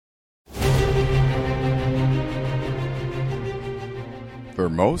For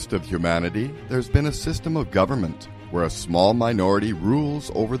most of humanity, there's been a system of government where a small minority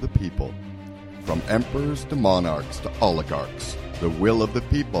rules over the people. From emperors to monarchs to oligarchs, the will of the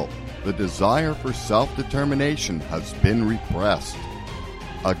people, the desire for self-determination has been repressed.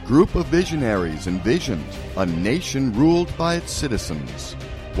 A group of visionaries envisioned a nation ruled by its citizens,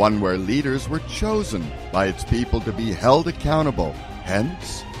 one where leaders were chosen by its people to be held accountable.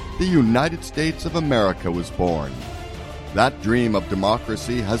 Hence, the United States of America was born. That dream of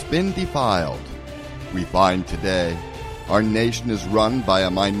democracy has been defiled. We find today our nation is run by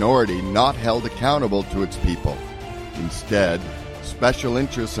a minority not held accountable to its people. Instead, special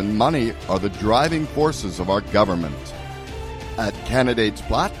interests and money are the driving forces of our government. At Candidates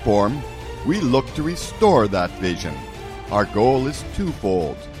Platform, we look to restore that vision. Our goal is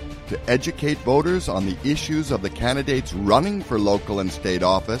twofold: to educate voters on the issues of the candidates running for local and state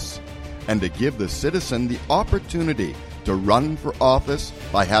office, and to give the citizen the opportunity to run for office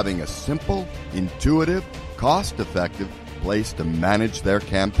by having a simple, intuitive, cost-effective place to manage their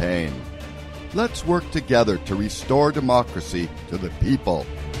campaign. Let's work together to restore democracy to the people.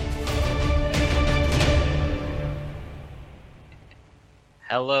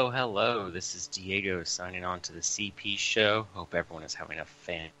 Hello. This is Diego signing on to the CP Show. Hope everyone is having a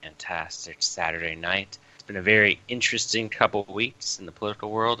fantastic Saturday night. It's been a very interesting couple of weeks in the political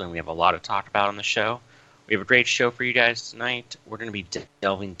world, and we have a lot to talk about on the show. We have a great show for you guys tonight. We're going to be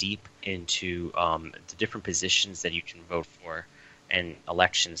delving deep into the different positions that you can vote for and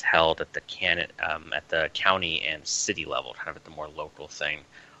elections held at the county and city level, kind of at the more local thing.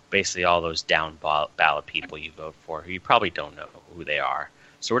 Basically, all those down ballot people you vote for who you probably don't know who they are.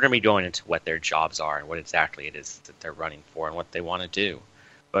 So we're going to be going into what their jobs are and what exactly it is that they're running for and what they want to do.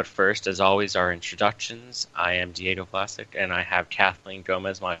 But first, as always, our introductions. I am Diego Vlasic, and I have Kathleen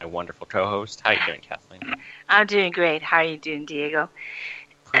Gomez, my wonderful co-host. How are you doing, Kathleen? I'm doing great. How are you doing, Diego?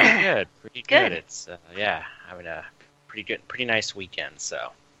 Pretty good. It's having a pretty nice weekend.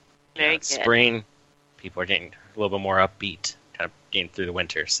 So, very good. Spring, people are getting a little bit more upbeat, kind of getting through the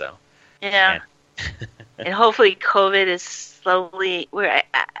winter. So, yeah. And hopefully, COVID is slowly we're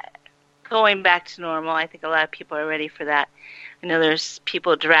going back to normal. I think a lot of people are ready for that. I know there's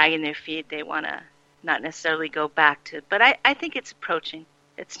people dragging their feet. They want to not necessarily go back to, but I think it's approaching.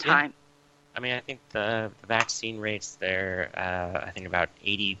 It's time. I mean, I think the vaccine rates there, I think about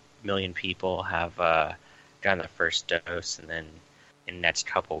 80 million people have gotten the first dose, and then in the next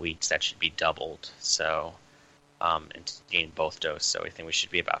couple of weeks that should be doubled. So, and getting both doses. So I think we should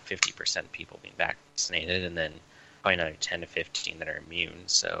be about 50% people being vaccinated, and then probably another 10 to 15 that are immune.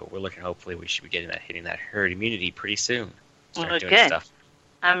 So we're looking, hopefully we should be hitting that herd immunity pretty soon. Start doing stuff.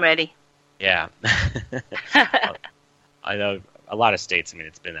 I'm ready. Yeah. I know a lot of states,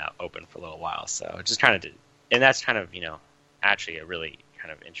 it's been out open for a little while, so just trying to, and that's kind of, actually a really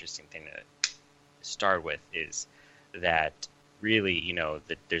kind of interesting thing to start with is that really,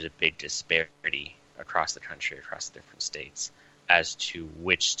 that there's a big disparity across the country, across the different states, as to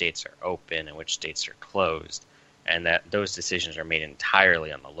which states are open and which states are closed, and that those decisions are made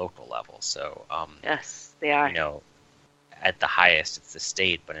entirely on the local level. So, yes, they are. At the highest, it's the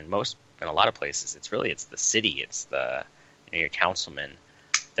state, but in a lot of places, it's the city, it's the your councilmen.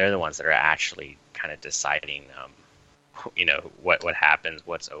 They're the ones that are actually kind of deciding, what happens,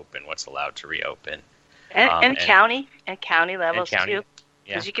 what's open, what's allowed to reopen, and county levels too,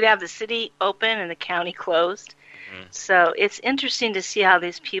 because you could have the city open and the county closed. Mm-hmm. So it's interesting to see how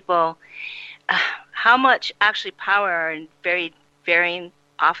these people, how much actually power are in very varying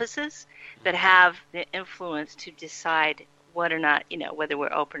offices that have the influence to decide what or not, whether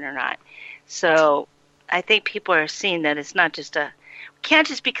we're open or not. So I think people are seeing that it's not just we can't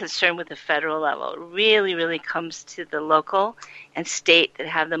just be concerned with the federal level. It really, really comes to the local and state that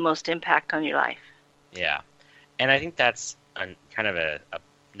have the most impact on your life. Yeah. And I think that's kind of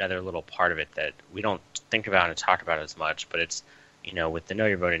another little part of it that we don't think about and talk about as much, but it's, with the Know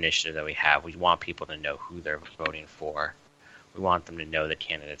Your Vote initiative that we have, we want people to know who they're voting for. We want them to know the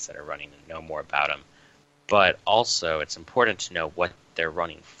candidates that are running and know more about them. But also, it's important to know what they're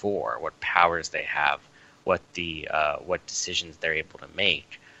running for, what powers they have, what decisions they're able to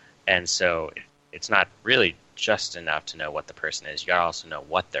make. And so it's not really just enough to know what the person is. You got to also know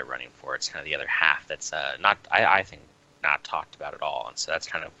what they're running for. It's kind of the other half that's I think, not talked about at all. And so that's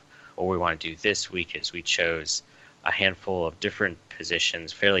kind of what we want to do this week is we chose a handful of different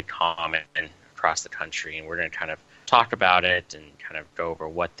positions, fairly common across the country, and we're going to kind of talk about it and kind of go over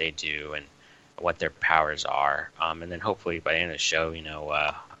what they do and what their powers are, and then hopefully by the end of the show, you'll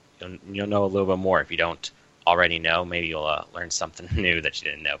know a little bit more. If you don't already know, maybe you'll learn something new that you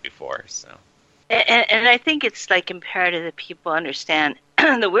didn't know before. So, And I think it's like imperative that people understand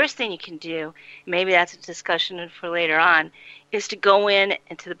the worst thing you can do, maybe that's a discussion for later on, is to go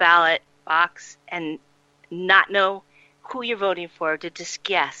into the ballot box and not know who you're voting for, to just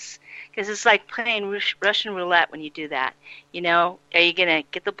guess. Because it's like playing Russian roulette when you do that. You know, are you going to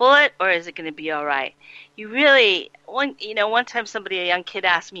get the bullet or is it going to be all right? You really, one time a young kid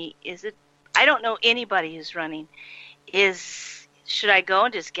asked me, I don't know anybody who's running. Should I go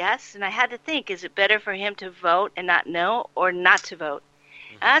and just guess? And I had to think, is it better for him to vote and not know or not to vote?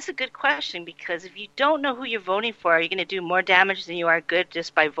 Mm-hmm. And that's a good question, because if you don't know who you're voting for, are you going to do more damage than you are good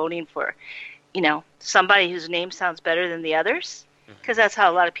just by voting for, somebody whose name sounds better than the others? Because that's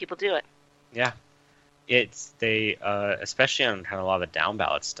how a lot of people do it. Yeah. Especially on kind of a lot of the down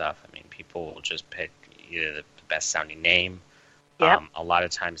ballot stuff, I mean, people will just pick either the best sounding name. Yep. A lot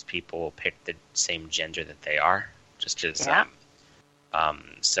of times people will pick the same gender that they are, just as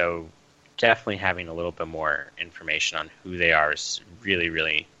so definitely having a little bit more information on who they are is really,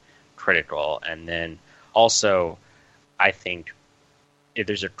 really critical. And then also, I think if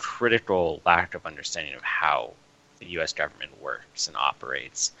there's a critical lack of understanding of how the U.S. government works and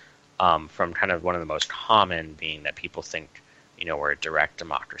operates, from kind of one of the most common being that people think, we're a direct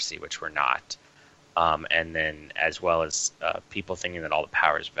democracy, which we're not. And then as well as people thinking that all the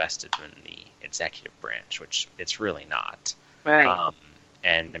power is vested in the executive branch, which it's really not. Right.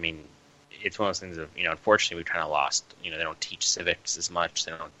 And I mean, it's one of those things of, unfortunately we've kind of lost, they don't teach civics as much.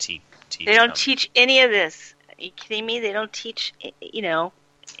 They don't teach. They don't teach any of this. Are you kidding me? They don't teach, any of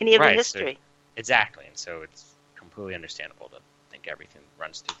the history. So, exactly. And so it's completely understandable to think everything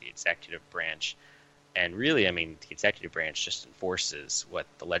runs through the executive branch. And really, I mean, the executive branch just enforces what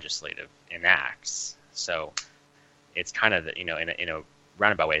the legislative enacts. So it's kind of, in a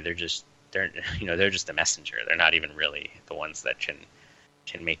roundabout way, they're just the messenger. They're not even really the ones that can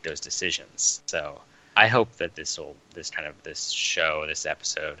make those decisions. So I hope that this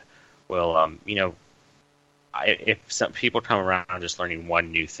episode will, if some people come around just learning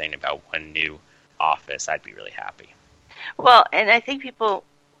one new thing about one new office, I'd be really happy. Well, and I think people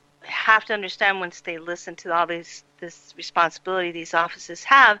have to understand, once they listen to all this responsibility these offices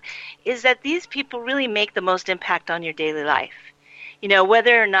have, is that these people really make the most impact on your daily life.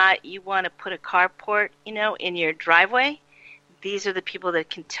 Whether or not you want to put a carport, in your driveway, these are the people that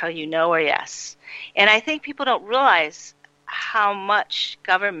can tell you no or yes. And I think people don't realize how much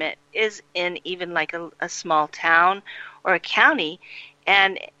government is in even like a small town or a county.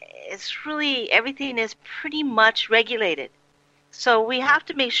 And it's really, everything is pretty much regulated. So we have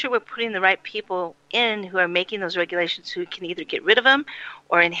to make sure we're putting the right people in who are making those regulations, who can either get rid of them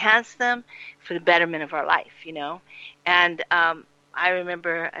or enhance them for the betterment of our life, And I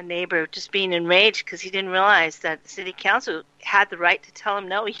remember a neighbor just being enraged because he didn't realize that the city council had the right to tell him,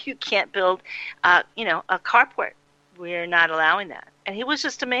 no, you can't build, a carport. We're not allowing that. And he was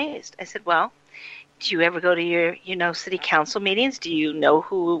just amazed. I said, well, do you ever go to your, city council meetings? Do you know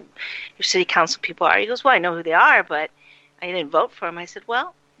who your city council people are? He goes, well, I know who they are, but I didn't vote for them. I said,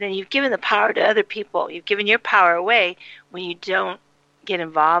 well, then you've given the power to other people. You've given your power away when you don't get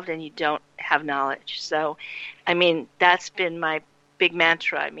involved and you don't have knowledge. So, I mean, that's been my big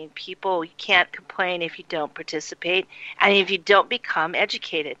mantra. I mean, people, you can't complain if you don't participate and if you don't become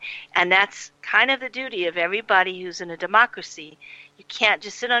educated. And that's kind of the duty of everybody who's in a democracy. You can't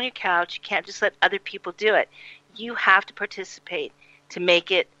just sit on your couch. You can't just let other people do it. You have to participate to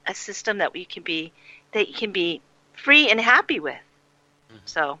make it a system that you can be free and happy with. Mm-hmm.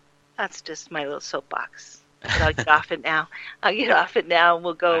 So that's just my little soapbox. I'll get off it now. And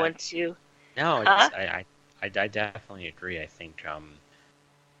we'll go into. No, I definitely agree. I think,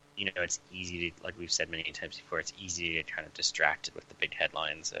 it's easy to, like we've said many times before, it's easy to get kind of distracted with the big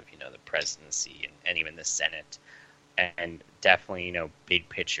headlines of, the presidency and even the Senate. And definitely, big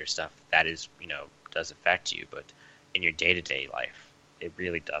picture stuff that is, does affect you. But in your day-to-day life, it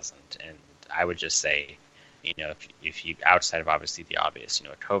really doesn't. And I would just say, if you, outside of obviously the obvious,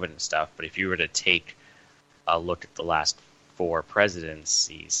 COVID and stuff, but if you were to take a look at the last four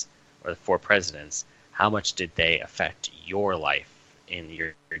presidencies or the four presidents, how much did they affect your life in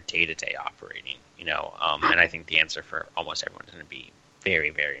your day-to-day operating? And I think the answer for almost everyone is going to be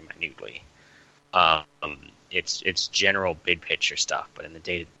very, very minutely. It's general big picture stuff, but in the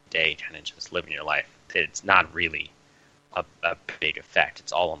day-to-day, kind of just living your life, it's not really a big effect.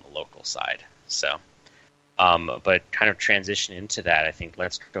 It's all on the local side. So, but kind of transition into that, I think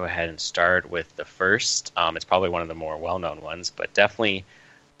let's go ahead and start with the first. It's probably one of the more well-known ones, but definitely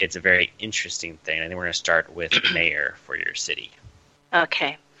it's a very interesting thing. I think we're going to start with mayor for your city.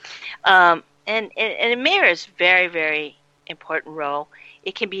 Okay. And mayor is very, very important role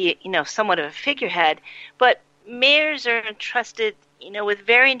it can be, somewhat of a figurehead. But mayors are entrusted, with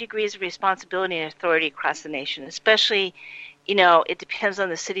varying degrees of responsibility and authority across the nation, especially, it depends on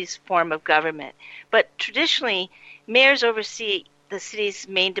the city's form of government. But traditionally, mayors oversee the city's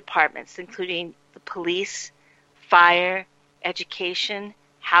main departments, including the police, fire, education,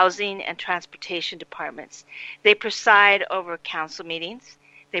 housing, and transportation departments. They preside over council meetings.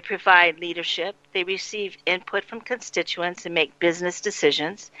 They provide leadership. They receive input from constituents and make business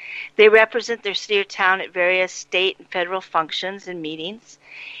decisions. They represent their city or town at various state and federal functions and meetings.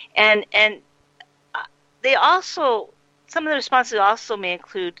 And they also, some of the responsibilities also may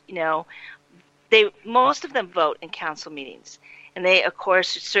include, most of them vote in council meetings. And they, of course,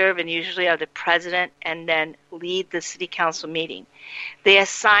 serve and usually are the president and then lead the city council meeting. They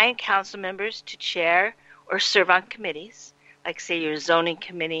assign council members to chair or serve on committees, like say your zoning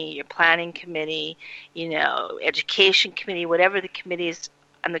committee, your planning committee, education committee, whatever the committees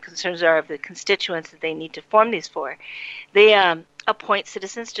and the concerns are of the constituents that they need to form these for. They appoint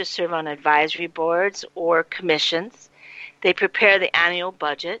citizens to serve on advisory boards or commissions. They prepare the annual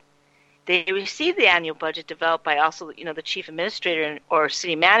budget. They receive the annual budget developed by also, the chief administrator or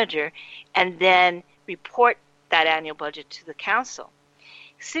city manager, and then report that annual budget to the council.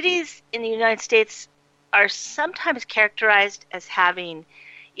 Cities in the United States are sometimes characterized as having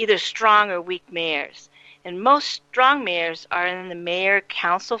either strong or weak mayors. And most strong mayors are in the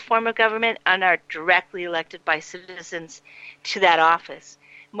mayor-council form of government and are directly elected by citizens to that office.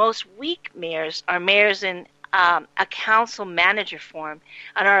 Most weak mayors are mayors in a council-manager form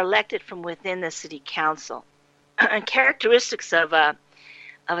and are elected from within the city council. And characteristics of a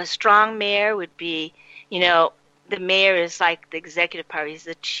strong mayor would be, the mayor is like the executive power. He's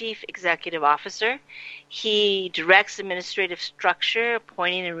the chief executive officer. He directs administrative structure,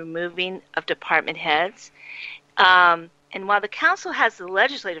 appointing and removing of department heads. And while the council has the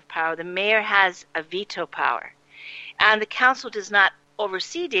legislative power, the mayor has a veto power. And the council does not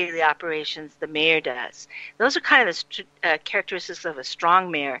oversee daily operations, the mayor does. Those are kind of the characteristics of a strong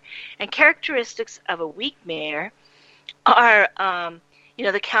mayor. And characteristics of a weak mayor are,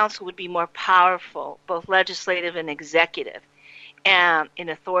 the council would be more powerful, both legislative and executive, in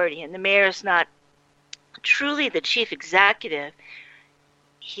authority. And the mayor is not truly the chief executive.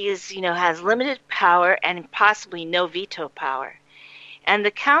 He is, has limited power and possibly no veto power. And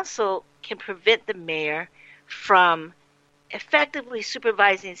the council can prevent the mayor from effectively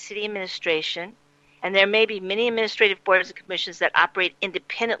supervising city administration, and there may be many administrative boards and commissions that operate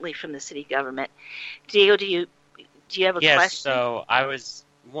independently from the city government. Diego, do you have a question? Yes, so I was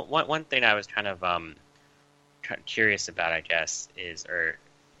one thing I was kind of curious about, I guess, is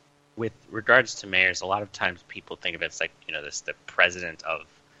with regards to mayors, a lot of times people think of it as like the president of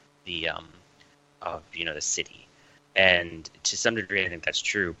the the city, and to some degree I think that's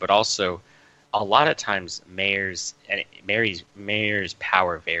true, but also a lot of times mayors'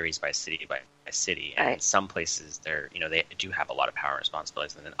 power varies by city by city, and in some places they do have a lot of power and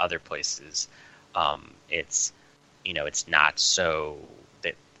responsibilities, and in other places it's not so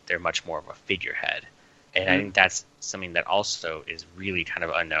that they're much more of a figurehead. And I think that's something that also is really kind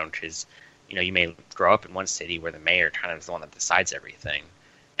of unknown, because you may grow up in one city where the mayor kind of is the one that decides everything,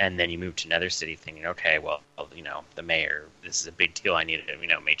 and then you move to another city thinking, okay, well, the mayor, this is a big deal. I need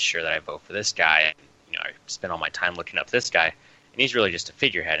to, make sure that I vote for this guy. And, I spend all my time looking up this guy, and he's really just a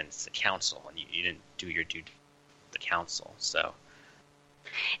figurehead, and it's the council, and you didn't do your due to the council. So,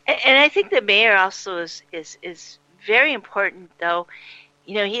 and I think the mayor also is very important, though.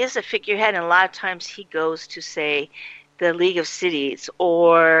 He is a figurehead, and a lot of times he goes to, say, the League of Cities,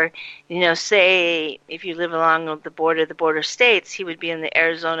 or, say, if you live along the border states, he would be in the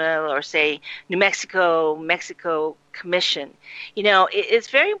Arizona or, say, New Mexico Commission. It's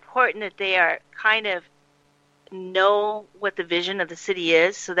very important that they are kind of know what the vision of the city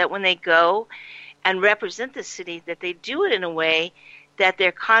is, so that when they go and represent the city, that they do it in a way that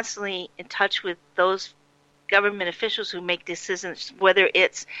they're constantly in touch with those government officials who make decisions, whether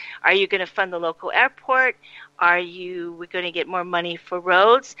it's, are you going to fund the local airport? We're going to get more money for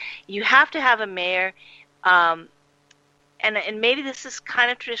roads? You have to have a mayor, and maybe this is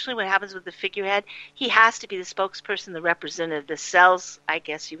kind of traditionally what happens with the figurehead. He has to be the spokesperson, the representative, the sales, I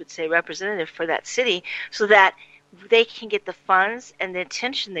guess you would say, representative for that city, so that they can get the funds and the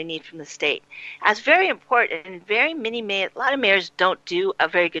attention they need from the state. That's very important, and a lot of mayors don't do a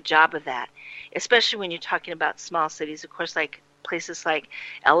very good job of that, especially when you're talking about small cities. Of course, like places like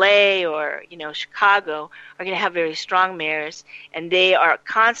LA or Chicago are going to have very strong mayors, and they are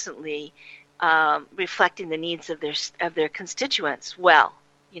constantly reflecting the needs of their constituents well,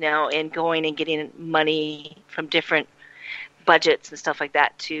 and going and getting money from different budgets and stuff like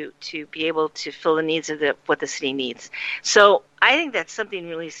that to be able to fill the needs of what the city needs. So I think that's something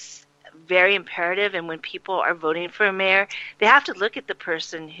really very imperative. And when people are voting for a mayor, they have to look at the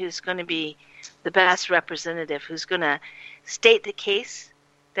person who's going to be the best representative, who's going to state the case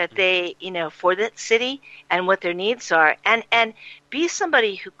that they, for that city and what their needs are, and be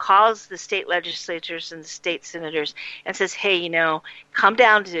somebody who calls the state legislatures and the state senators and says, hey, come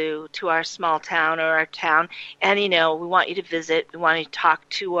down to our small town or our town, and, we want you to visit. We want you to talk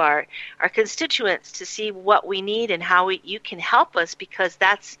to our constituents to see what we need and how you can help us, because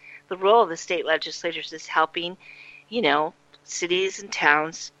that's the role of the state legislatures, is helping, cities and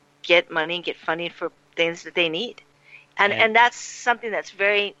towns get money, get funding for things that they need. And that's something that's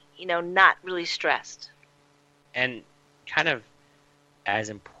very, not really stressed. And kind of as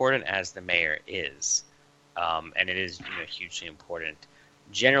important as the mayor is, and it is, hugely important,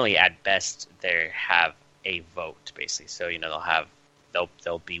 generally at best they have a vote, basically. So,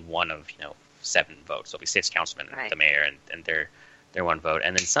 they'll be one of, 7 votes. There'll be 6 councilmen, right, the mayor, and they're one vote.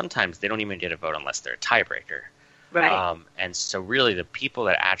 And then sometimes they don't even get a vote unless they're a tiebreaker. Right. And so really the people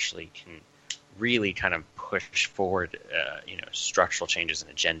that actually can really kind of push forward, structural changes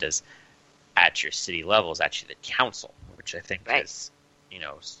and agendas at your city level is actually the council, which I think right, is,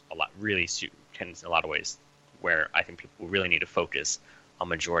 a lot really in a lot of ways where I think people really need to focus a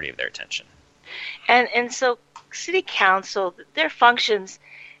majority of their attention. And so city council, their functions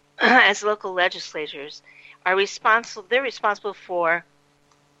as local legislators are responsible. They're responsible for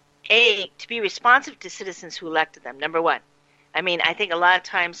to be responsive to citizens who elected them. Number one. I mean, I think a lot of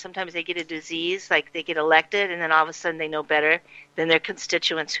times, sometimes they get a disease, like they get elected, and then all of a sudden they know better than their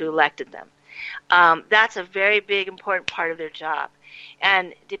constituents who elected them. That's a very big, important part of their job.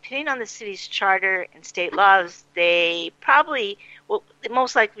 And depending on the city's charter and state laws, they probably will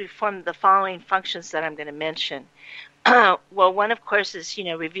most likely perform the following functions that I'm going to mention. Well, one, of course, is,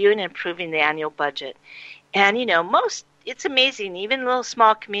 reviewing and approving the annual budget. And, it's amazing. Even little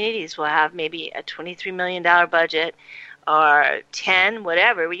small communities will have maybe a $23 million budget, or 10,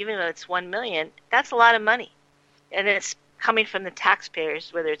 whatever, even though it's 1 million, that's a lot of money. And it's coming from the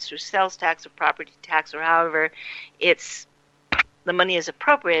taxpayers, whether it's through sales tax or property tax or however the money is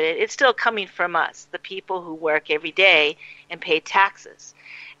appropriated, it's still coming from us, the people who work every day and pay taxes.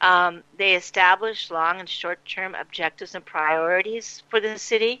 They establish long and short-term objectives and priorities for the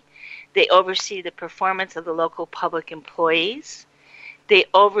city. They oversee the performance of the local public employees. They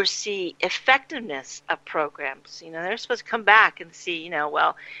oversee effectiveness of programs. They're supposed to come back and see,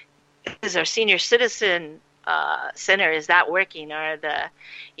 well, is our senior citizen center, is that working? Are the,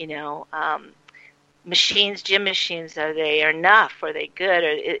 gym machines, are they enough? Are they good? Or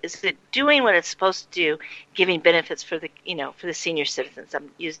is it doing what it's supposed to do, giving benefits for the, for the senior citizens? I'm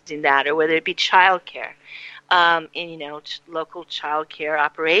using that. Or whether it be childcare, in, local childcare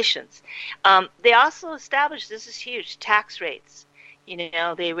operations. They also establish, this is huge, tax rates.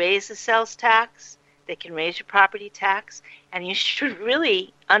 They raise the sales tax, they can raise your property tax, and you should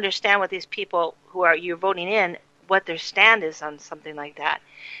really understand what these people you're voting in, what their stand is on something like that.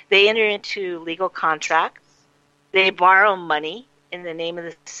 They enter into legal contracts. They borrow money in the name of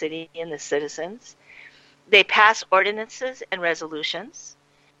the city and the citizens. They pass ordinances and resolutions.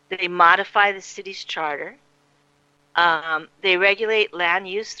 They modify the city's charter. They regulate land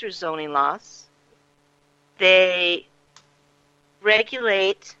use through zoning laws. They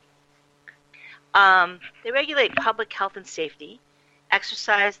regulate public health and safety,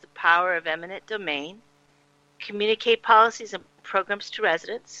 exercise the power of eminent domain, communicate policies and programs to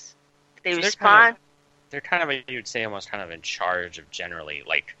residents. They respond. They're kind of, you would say, almost kind of in charge of generally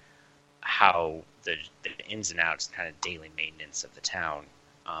like how the ins and outs, kind of daily maintenance of the town,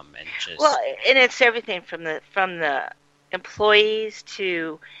 and just and it's everything from the employees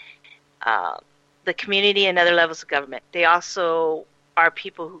to the community and other levels of government. They also are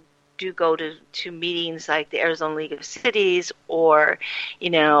people who do go to meetings like the Arizona League of Cities, or,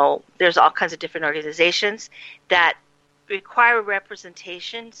 there's all kinds of different organizations that require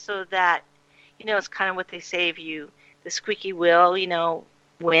representation so that, it's kind of what they say, the squeaky wheel,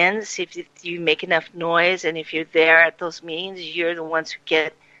 wins. If you make enough noise and if you're there at those meetings, you're the ones who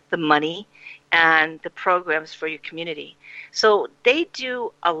get the money and the programs for your community. So they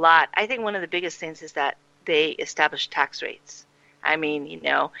do a lot. I think one of the biggest things is that they establish tax rates. I mean,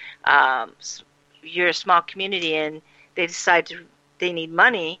 you're a small community and they decide they need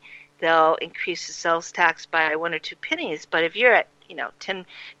money, they'll increase the sales tax by 1 or 2 pennies. But if you're at,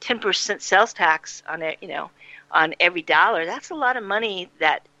 10% sales tax on it, on every dollar, that's a lot of money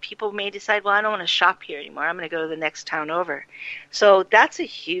that people may decide, well, I don't want to shop here anymore. I'm going to go to the next town over. So that's a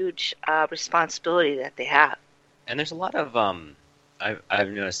huge responsibility that they have. And there's a lot of I've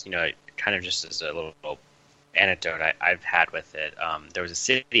noticed, kind of just as a little anecdote I've had with it. There was a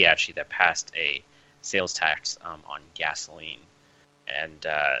city actually that passed a sales tax on gasoline, and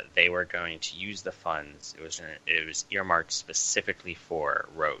they were going to use the funds. It was earmarked specifically for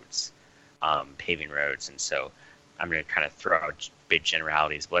roads, paving roads, and so I'm going to kind of throw out big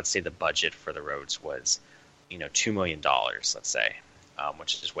generalities. But let's say the budget for the roads was, $2 million. Let's say,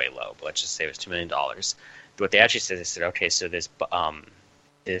 which is way low, but let's just say it was $2 million. What they actually said, they said, okay, so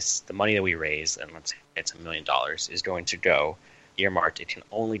the money that we raise, and let's say it's $1 million, is going to go earmarked. It can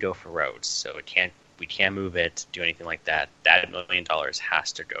only go for roads, so we can't move it, do anything like that. That $1 million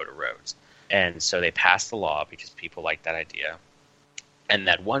has to go to roads. And so they passed the law because people liked that idea, and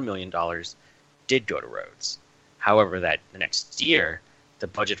that $1 million did go to roads. However, the next year, the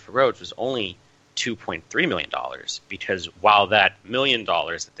budget for roads was only $2.3 million, because while that $1 million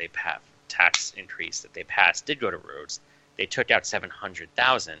that they tax increase that they passed did go to roads, they took out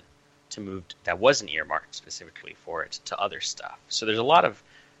 $700,000 to move that wasn't earmarked specifically for it to other stuff. So there's a lot of,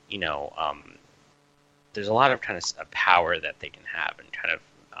 there's a lot of kind of power that they can have, and kind of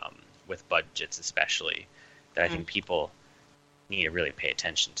with budgets especially, that I think people need to really pay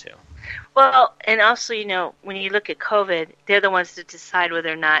attention to. Well, and also, when you look at COVID, they're the ones that decide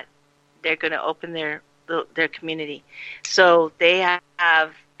whether or not they're going to open their community. So they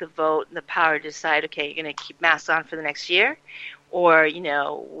have the vote and the power to decide, okay, you're going to keep masks on for the next year, or,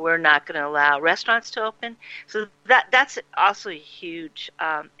 we're not going to allow restaurants to open. So that's also huge.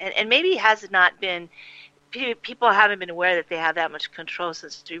 And maybe has not been, people haven't been aware that they have that much control,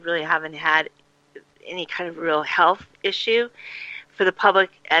 since we really haven't had any kind of real health issue for the public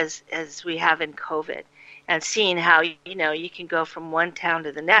as we have in COVID. And seeing how, you can go from one town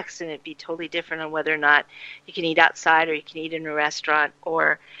to the next and it'd be totally different on whether or not you can eat outside or you can eat in a restaurant,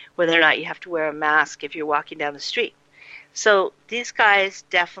 or whether or not you have to wear a mask if you're walking down the street. So these guys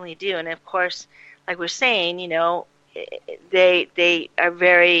definitely do. And of course, like we're saying, they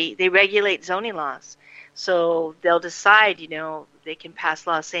regulate zoning laws. So they'll decide, they can pass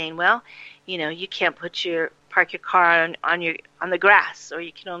laws saying, well, you can't park your car on the grass, or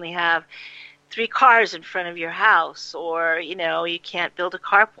you can only have 3 cars in front of your house, or, you can't build a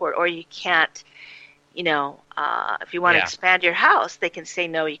carport, or you can't, if you want to expand your house, they can say,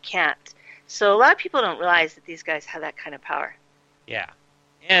 no, you can't. So a lot of people don't realize that these guys have that kind of power. Yeah.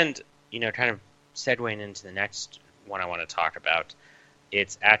 And, kind of segueing into the next one I want to talk about,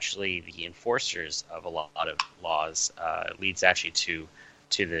 it's actually the enforcers of a lot of laws, leads actually to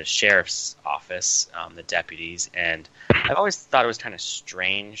the sheriff's office, the deputies. And I've always thought it was kind of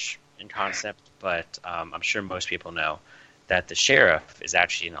strange in concept, but I'm sure most people know that the sheriff is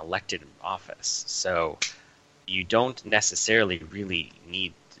actually an elected office. So you don't necessarily really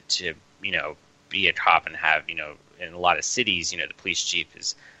need to, be a cop and have, in a lot of cities, the police chief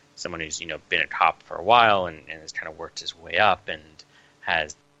is someone who's, been a cop for a while and has kind of worked his way up and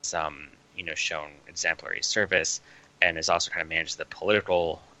has, shown exemplary service, and has also kind of managed the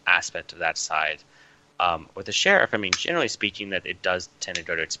political aspect of that side. With the sheriff, generally speaking, that it does tend to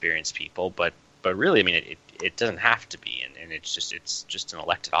go to experienced people, but really, it doesn't have to be, and it's just an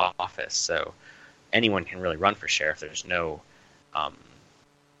elected office, so anyone can really run for sheriff. There's no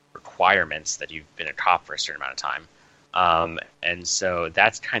requirements that you've been a cop for a certain amount of time, and so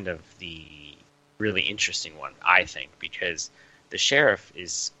that's kind of the really interesting one, I think, because the sheriff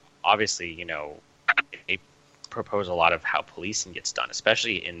is obviously, they propose a lot of how policing gets done,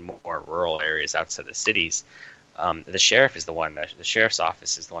 especially in more rural areas outside the cities. The sheriff is the sheriff's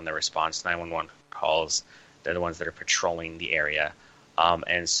office is the one that responds to 911 calls. They're the ones that are patrolling the area.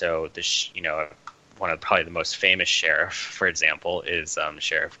 And so, one of probably the most famous sheriff, for example, is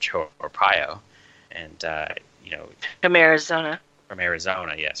Sheriff Joe Arpaio. And, From Arizona. From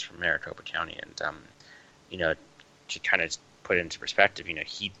Arizona, yes, from Maricopa County. And, to kind of put it into perspective,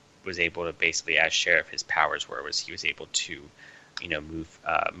 he was able to basically, as sheriff, his powers he was able to,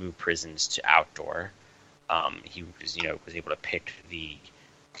 move prisons to outdoor. He was, was able to pick the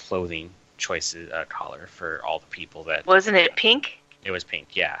clothing choices color for all the people that. Wasn't it pink? It was pink,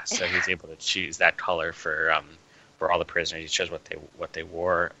 yeah. So he was able to choose that color for all the prisoners. He chose what they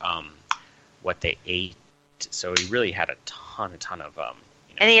wore, what they ate. So he really had a ton of.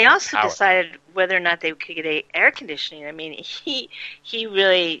 And he also decided whether or not they could get air conditioning. He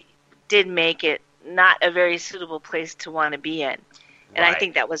really did make it not a very suitable place to want to be in. And right. I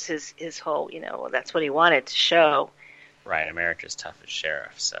think that was his whole, that's what he wanted to show. Right, America's toughest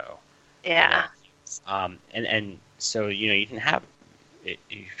sheriff. So yeah, and so you can have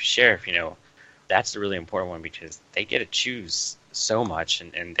sheriff. That's the really important one, because they get to choose so much,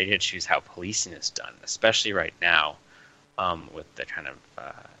 and they get to choose how policing is done, especially right now with the kind of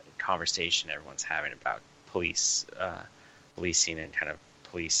conversation everyone's having about policing and kind of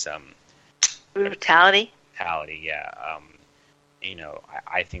police brutality. Yeah.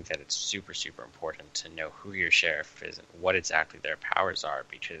 I think that it's super, super important to know who your sheriff is and what exactly their powers are,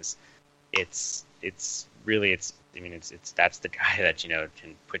 because it's that's the guy that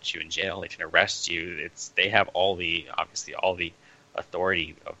can put you in jail. They can arrest you. They have all the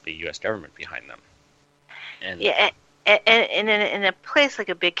authority of the U.S. government behind them. And in a place like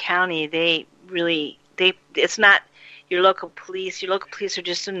a big county, it's not your local police. Your local police are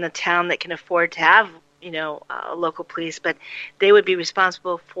just in the town that can afford to have a local police, but they would be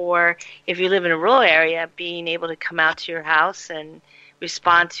responsible for, if you live in a rural area, being able to come out to your house and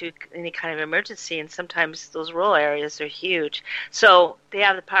respond to any kind of emergency. And sometimes those rural areas are huge, so they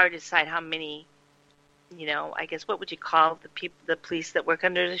have the power to decide how many, I guess, what would you call the police that work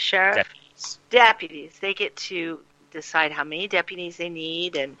under the sheriff? Deputies. They get to decide how many deputies they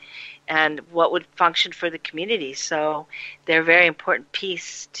need and what would function for the community. So they're a very important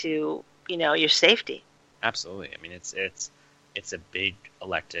piece to your safety. Absolutely. I mean, it's a big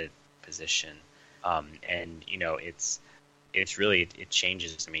elected position, and it's really, it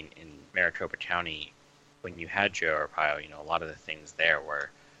changes. I mean, in Maricopa County, when you had Joe Arpaio, a lot of the things there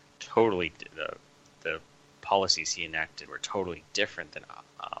were totally the policies he enacted were totally different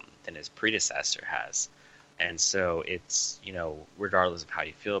than his predecessor has, and so it's regardless of how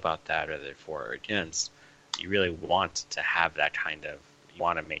you feel about that, whether for or against, you really want to have that kind of. You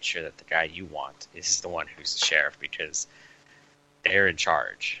want to make sure that the guy you want is the one who's the sheriff, because they're in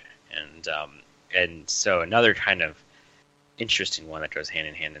charge. And so another kind of interesting one that goes hand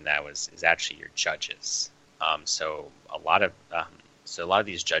in hand in that is actually your judges. So a lot of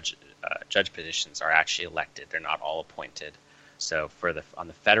these judge positions are actually elected. They're not all appointed. So on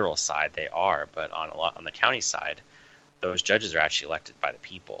the federal side they are, but on the county side, those judges are actually elected by the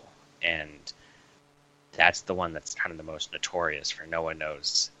people, and that's the one that's kind of the most notorious, for no one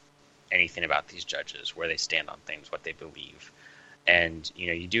knows anything about these judges, where they stand on things, what they believe. And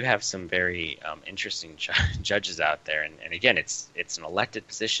you do have some very interesting judges out there, and again, it's an elected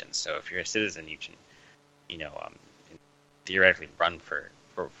position. So if you're a citizen, you can theoretically run for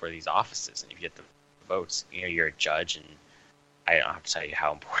these offices, and if you get the votes, you're a judge. And I don't have to tell you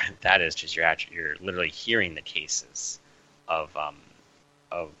how important that is, because you're literally hearing the cases of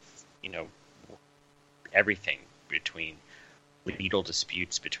everything between legal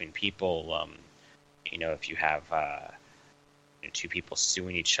disputes between people. If you have two people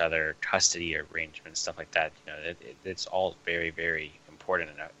suing each other, custody arrangements, stuff like that, it's all very, very important,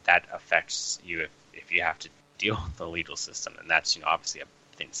 and that affects you if you have to deal with the legal system, and that's obviously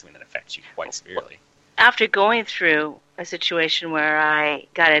something that affects you quite severely. After going through a situation where I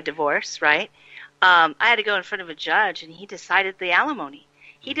got a divorce, right, I had to go in front of a judge, and he decided the alimony.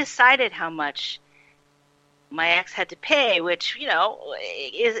 He decided how much my ex had to pay, which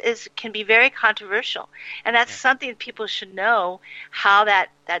can be very controversial, and that's something people should know, how that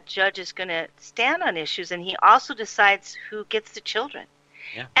judge is going to stand on issues. And he also decides who gets the children.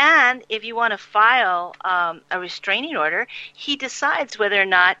 Yeah. And if you want to file a restraining order, he decides whether or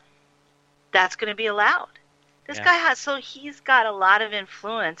not that's going to be allowed. This guy he's got a lot of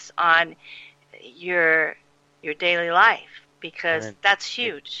influence on your daily life, because that's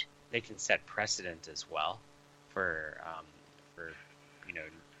huge. They can set precedent as well for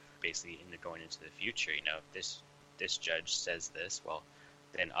basically going into the future. If this judge says this, well,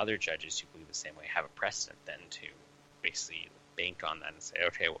 then other judges who believe the same way have a precedent then to basically bank on that and say,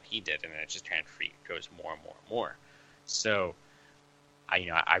 okay, well, he did, and then it just kind of goes more and more and more. So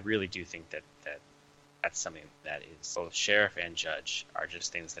I really do think that that's something that is, both sheriff and judge are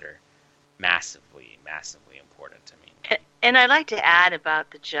just things that are massively, massively important to me. And I'd like to add about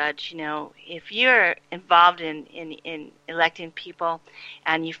the judge, if you're involved in electing people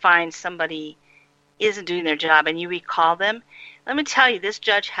and you find somebody isn't doing their job and you recall them, let me tell you, this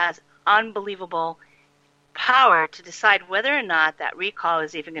judge has unbelievable power to decide whether or not that recall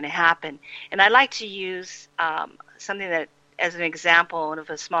is even going to happen. And I'd like to use something that, as an example, of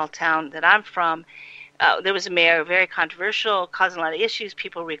a small town that I'm from. There was a mayor, very controversial, causing a lot of issues.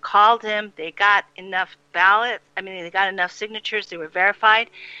 People recalled him. They got enough ballots. They got enough signatures. They were verified.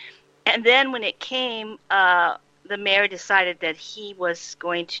 And then when it came, the mayor decided that he was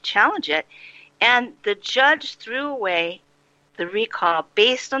going to challenge it. And the judge threw away the recall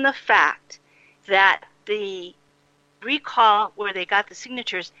based on the fact that the recall where they got the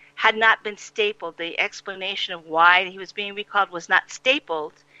signatures had not been stapled. The explanation of why he was being recalled was not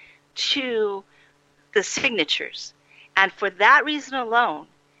stapled to the signatures. And for that reason alone,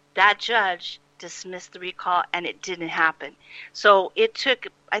 that judge dismissed the recall, and it didn't happen. So it took,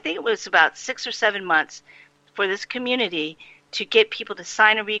 I think it was about 6 or 7 months for this community to get people to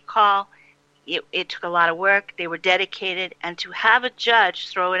sign a recall. It took a lot of work. They were dedicated. And to have a judge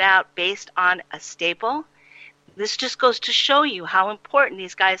throw it out based on a staple, this just goes to show you how important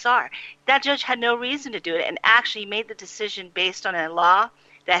these guys are. That judge had no reason to do it and actually made the decision based on a law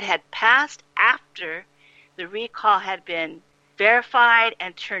that had passed after the recall had been verified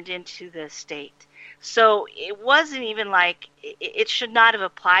and turned into the state. So it wasn't even like it should not have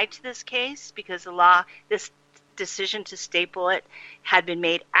applied to this case, because the law, this decision to staple it, had been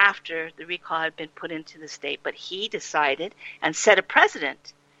made after the recall had been put into the state. But he decided and set a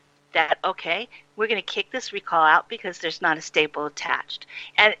precedent that, okay, we're going to kick this recall out because there's not a staple attached.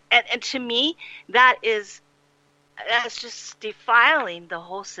 And to me, that's just defiling the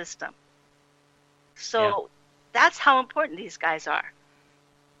whole system. So that's how important these guys are.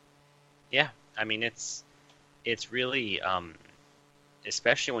 Yeah, I mean, it's really,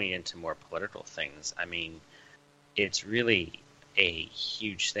 especially when you get into more political things, I mean, it's really a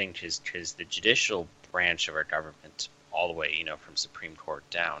huge thing because the judicial branch of our government, all the way, from Supreme Court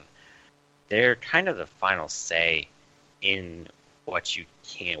down, they're kind of the final say in what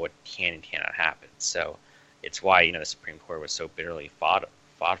can and cannot happen. So it's why, the Supreme Court was so bitterly fought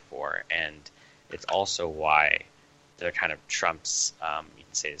for, and it's also why the kind of Trump's, you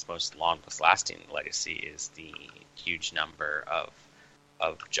can say his most longest-lasting legacy is the huge number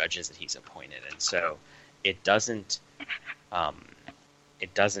of judges that he's appointed. And so it doesn't, it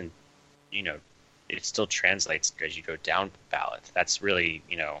still translates as you go down the ballot. That's really,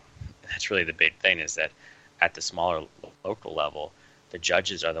 the big thing, is that at the smaller local level, the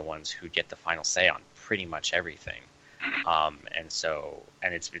judges are the ones who get the final say on pretty much everything. And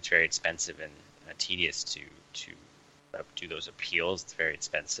it's very expensive and tedious to do those appeals. It's very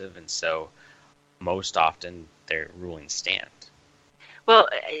expensive, and so most often their rulings stand. Well,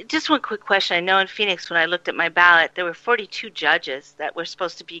 just one quick question. I know in Phoenix, when I looked at my ballot, there were 42 judges that were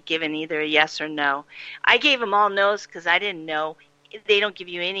supposed to be given either a yes or no. I gave them all no's because I didn't know. They don't give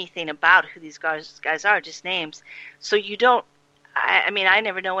you anything about who these guys are, just names. So you don't. I mean, I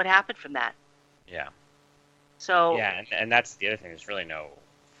never know what happened from that. Yeah. So. Yeah, and that's the other thing. There's really no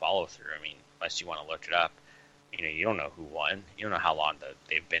follow through. I mean, unless you want to look it up, you don't know who won. You don't know how long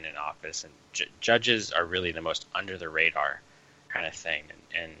they've been in office, and judges are really the most under the radar kind of thing.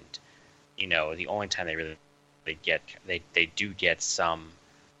 And the only time they do get some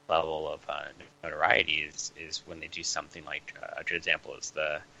level of notoriety is when they do something like, a good example is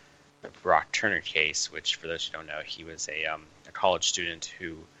the Brock Turner case, which, for those who don't know, he was a college student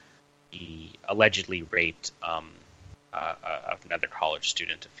who he allegedly raped another college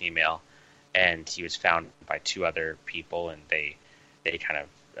student, a female, and he was found by 2 other people, and they kind of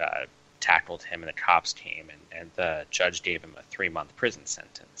tackled him, and the cops came, and the judge gave him a 3-month prison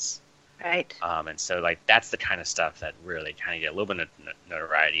sentence. Right. And so, that's the kind of stuff that really kind of get a little bit of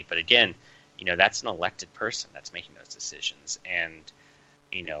notoriety. But again, that's an elected person that's making those decisions, and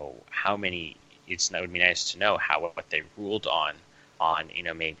how many. It would be nice to know what they ruled on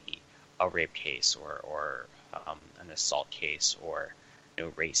maybe a rape case or an assault case or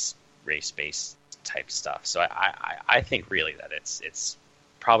race-based type stuff. So I think really that it's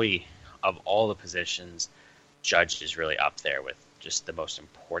probably, of all the positions, judge is really up there with just the most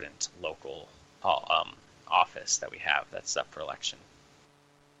important local office that we have that's up for election.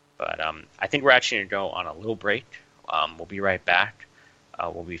 But I think we're actually going to go on a little break. We'll be right back.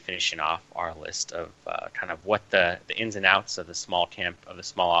 We'll be finishing off our list of kind of what the ins and outs of the small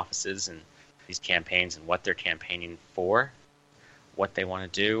offices and these campaigns, and what they're campaigning for, what they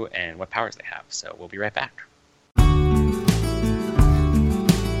want to do, and what powers they have. So we'll be right back.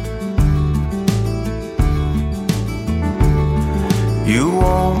 You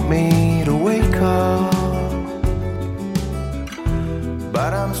want me to wake up,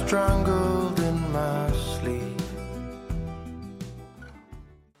 but I'm strangled in my sleep.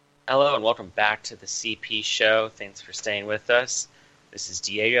 Hello and welcome back to the CP Show. Thanks for staying with us. This is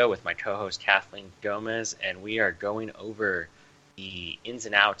Diego with my co-host Kathleen Gomez, and we are going over the ins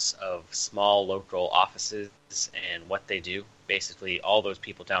and outs of small local offices and what they do. Basically, all those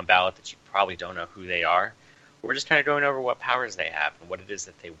people down ballot that you probably don't know who they are. We're just kind of going over what powers they have and what it is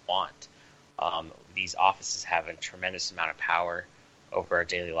that they want. These offices have a tremendous amount of power over our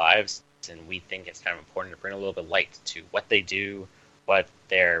daily lives, and we think it's kind of important to bring a little bit of light to what they do, what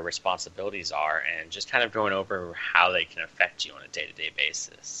their responsibilities are, and just kind of going over how they can affect you on a day-to-day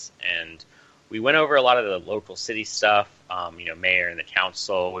basis. And we went over a lot of the local city stuff, mayor and the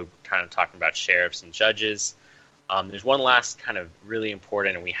council. We were kind of talking about sheriffs and judges. There's one last kind of really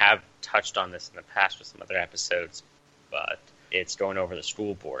important, and we have touched on this in the past with some other episodes, but it's going over the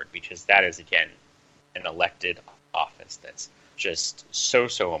school board, because that is, again, an elected office that's just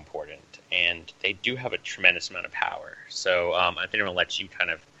so important, and they do have a tremendous amount of power. So I think I'm going to let you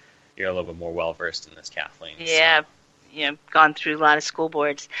you're a little bit more well-versed in this, Kathleen. Yeah. So. Gone through a lot of school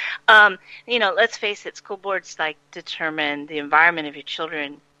boards. Let's face it, school boards determine the environment of your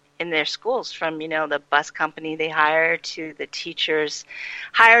children in their schools, from the bus company they hire to the teachers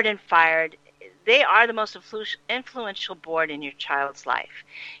hired and fired. They are the most influential board in your child's life.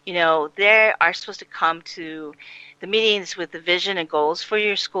 They are supposed to come to the meetings with the vision and goals for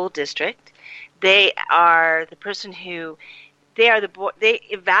your school district. They are the person who they are the board. They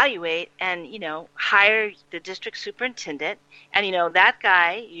evaluate and hire the district superintendent, and that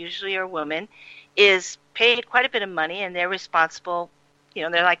guy, usually or woman, is paid quite a bit of money, and they're responsible. They're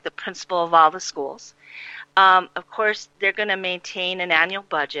like the principal of all the schools. Of course, they're going to maintain an annual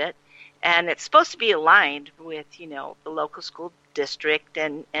budget, and it's supposed to be aligned with the local school district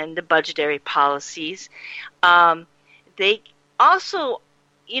and the budgetary policies. They also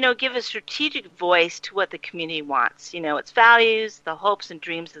give a strategic voice to what the community wants, its values, the hopes and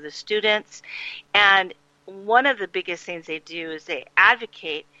dreams of the students. And one of the biggest things they do is they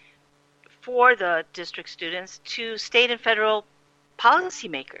advocate for the district students to state and federal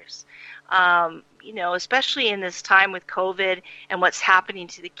policymakers. Especially in this time with COVID and what's happening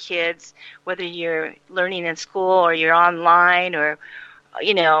to the kids, whether you're learning in school or you're online, or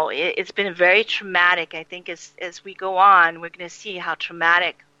it's been very traumatic. I think as we go on, we're going to see how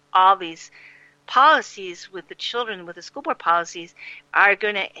traumatic all these policies with the children, with the school board policies, are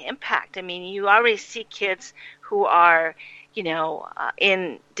going to impact. I mean, you already see kids who are,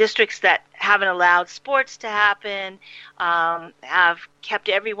 in districts that haven't allowed sports to happen, have kept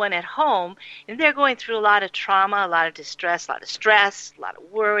everyone at home, and they're going through a lot of trauma, a lot of distress, a lot of stress, a lot of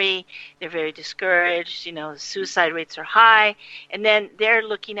worry. They're very discouraged. Suicide rates are high. And then they're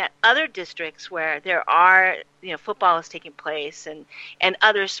looking at other districts where there are, football is taking place and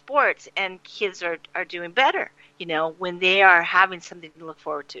other sports, and kids are doing better, when they are having something to look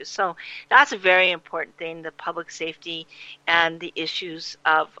forward to. So that's a very important thing, the public safety and the issues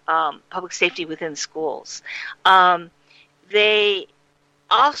of public safety within schools. They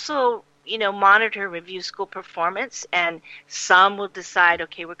also, monitor and review school performance, and some will decide,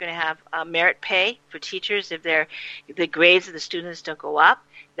 okay, we're going to have merit pay for teachers if the grades of the students don't go up.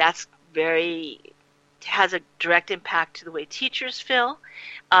 That's has a direct impact to the way teachers feel.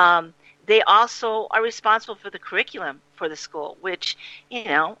 They also are responsible for the curriculum for the school, which,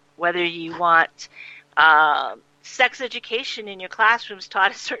 whether you want sex education in your classrooms taught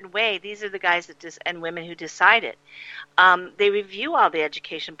a certain way, these are the guys and women who decide it. They review all the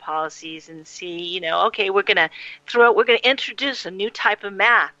education policies and see, okay, we're going to introduce a new type of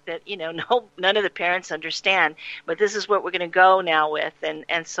math that, none of the parents understand, but this is what we're going to go now with.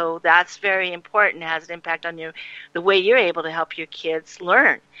 And so that's very important. It has an impact on the way you're able to help your kids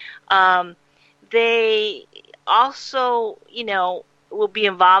learn. They also, will be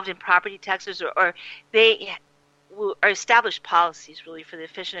involved in property taxes, or they are established policies really for the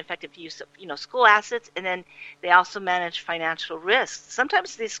efficient, effective use of school assets, and then they also manage financial risks.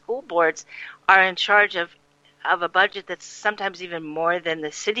 Sometimes these school boards are in charge of a budget that's sometimes even more than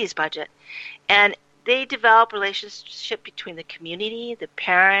the city's budget, and they develop relationship between the community, the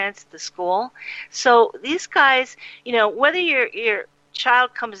parents, the school. So these guys, whether your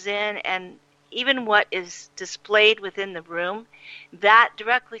child comes in and even what is displayed within the room, that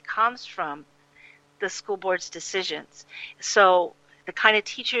directly comes from the school board's decisions. So the kind of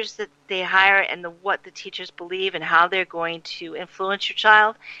teachers that they hire and what the teachers believe and how they're going to influence your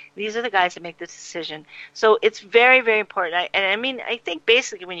child, these are the guys that make the decision. So it's very, very important. I think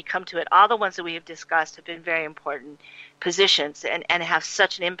basically when you come to it, all the ones that we have discussed have been very important positions and have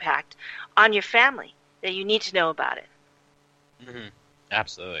such an impact on your family that you need to know about it. Mm-hmm.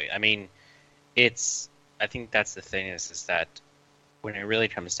 Absolutely. I think that's the thing is that when it really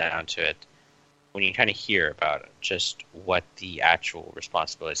comes down to it, when you kind of hear about just what the actual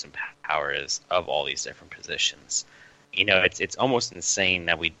responsibilities and power is of all these different positions, it's almost insane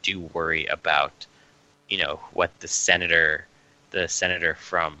that we do worry about, what the senator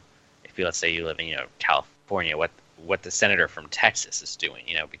from, if let's say you live in, California, what the senator from Texas is doing,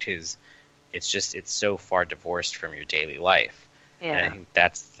 because it's so far divorced from your daily life. Yeah. And I think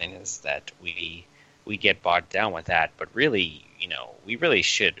that's the thing is that we get bogged down with that, but really, we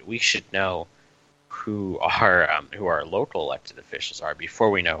should know who our local elected officials are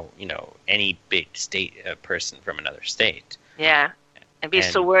before we know any big state person from another state. Yeah. And be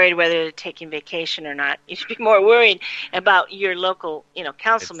so worried whether they're taking vacation or not. You should be more worried about your local,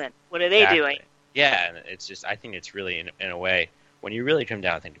 councilman. What are they doing? Yeah, and it's just, I think it's really, in a way, when you really come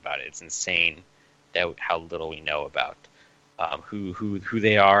down and think about it, it's insane that how little we know about who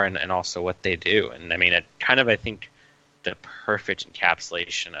they are and also what they do. And I mean, it kind of, I think, the perfect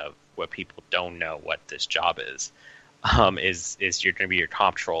encapsulation of what people don't know what this job is you're going to be your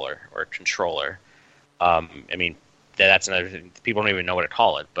comptroller or controller. I mean, that's another thing. People don't even know what to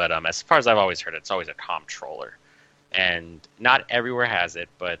call it, but as far as I've always heard, it's always a comptroller. And not everywhere has it,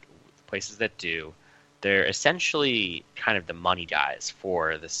 but places that do, they're essentially kind of the money guys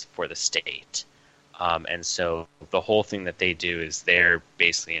for the state. And so the whole thing that they do is they're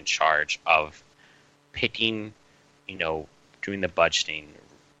basically in charge of picking, doing the budgeting,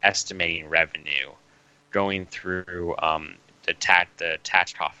 estimating revenue, going through the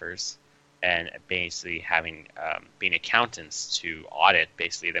tax coffers, and basically having being accountants to audit,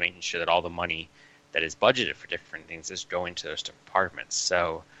 basically they're making sure that all the money that is budgeted for different things is going to those departments.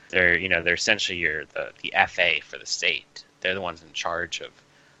 So they're essentially the FA for the state. They're the ones in charge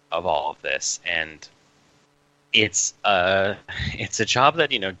of all of this, and it's a job that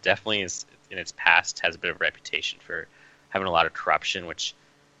definitely is in its past has a bit of a reputation for having a lot of corruption, which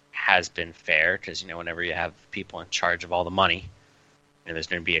has been fair because whenever you have people in charge of all the money, there's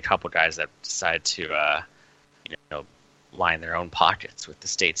going to be a couple guys that decide to line their own pockets with the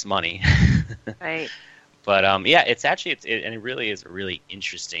state's money. Right. But yeah, it's actually and it really is a really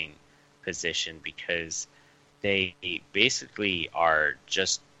interesting position because they basically are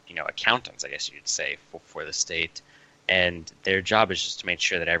just accountants, I guess you'd say, for the state, and their job is just to make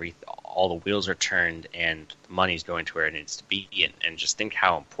sure that all the wheels are turned and the money's going to where it needs to be, and just think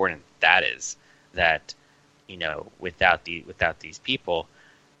how important that is. That without these people,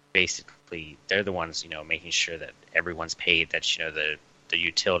 basically they're the ones making sure that everyone's paid. That the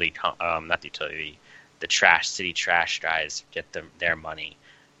utility, not the utility, the city trash guys get their money.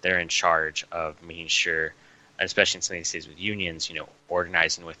 They're in charge of making sure, especially in some of these cities with unions,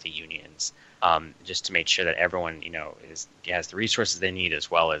 organizing with the unions, just to make sure that everyone, has the resources they need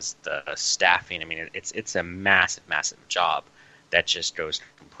as well as the staffing. I mean, it's a massive, massive job that just goes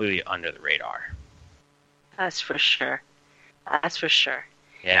completely under the radar. That's for sure. That's for sure.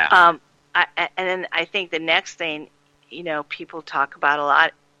 Yeah. And then I think the next thing, people talk about a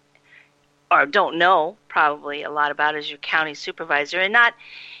lot, or don't know probably a lot about, is your county supervisor. And not,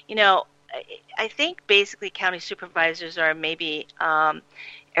 I think basically county supervisors are maybe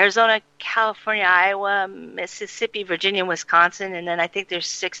Arizona, California, Iowa, Mississippi, Virginia, Wisconsin, and then I think there's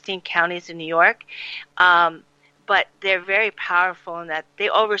 16 counties in New York. But they're very powerful in that they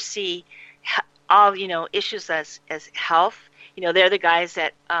oversee all issues as health. They're the guys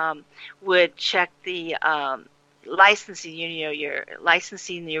that would check the licensing, your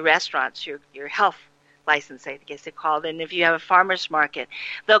licensing in your restaurants, your health license, I guess they call it. And if you have a farmer's market,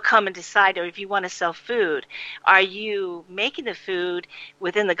 they'll come and decide, or if you want to sell food, are you making the food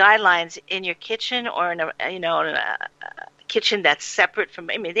within the guidelines in your kitchen, or in a kitchen that's separate from,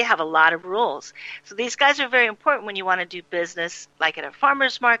 they have a lot of rules. So these guys are very important when you want to do business, like at a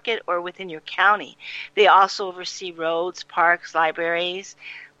farmer's market or within your county. They also oversee roads, parks, libraries,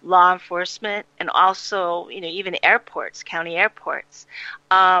 law enforcement, and also, even airports, county airports.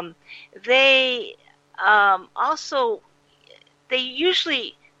 They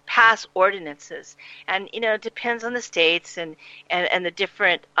usually pass ordinances, and it depends on the states and the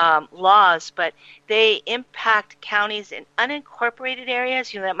different laws, but they impact counties in unincorporated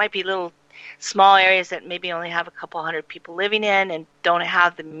areas. That might be little small areas that maybe only have a couple hundred people living in and don't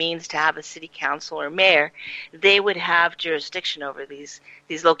have the means to have a city council or mayor. They would have jurisdiction over these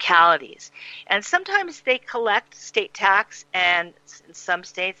localities, and sometimes they collect state tax, and in some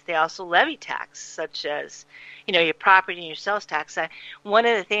states they also levy tax, such as your property and your sales tax. One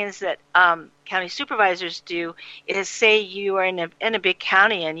of the things that county supervisors do is, say you are in a big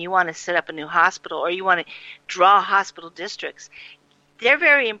county and you want to set up a new hospital, or you want to draw hospital districts. They're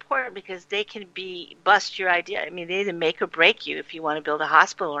very important because they can bust your idea. They either make or break you if you want to build a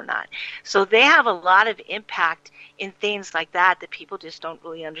hospital or not. So they have a lot of impact in things like that people just don't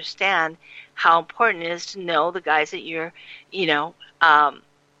really understand how important it is to know the guys that you're,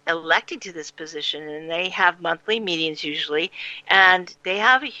 electing to this position. And they have monthly meetings usually, and they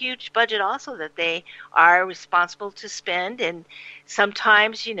have a huge budget also that they are responsible to spend. And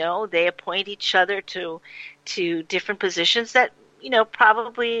sometimes, they appoint each other to different positions that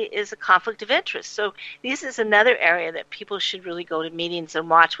probably is a conflict of interest. So this is another area that people should really go to meetings and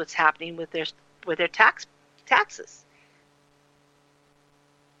watch what's happening with their taxes.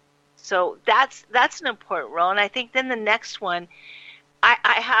 So that's an important role. And I think then the next one,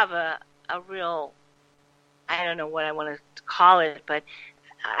 I have a real, I don't know what I want to call it, but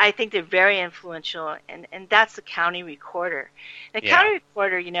I think they're very influential, and that's the county recorder. The county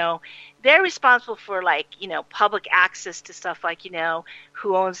recorder, they're responsible for, like, public access to stuff like,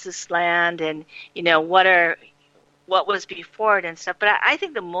 who owns this land and, what was before it and stuff. But I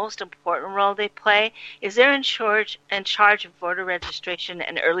think the most important role they play is they're in charge of voter registration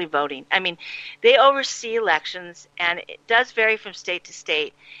and early voting. I mean, they oversee elections, and it does vary from state to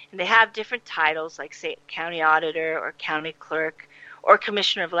state. And they have different titles, like, say, county auditor or county clerk or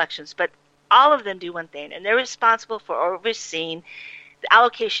commissioner of elections. But all of them do one thing, and they're responsible for overseeing the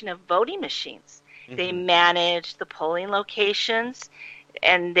allocation of voting machines. Mm-hmm. They manage the polling locations,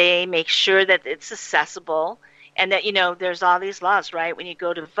 and they make sure that it's accessible. And that, there's all these laws, right? When you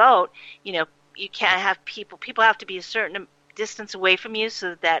go to vote, you can't have people have to be a certain distance away from you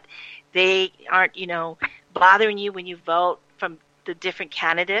so that they aren't, bothering you when you vote from the different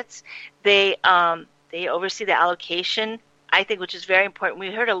candidates. They oversee the allocation, I think, which is very important.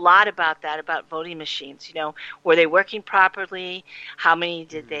 We heard a lot about that, about voting machines. Were they working properly? How many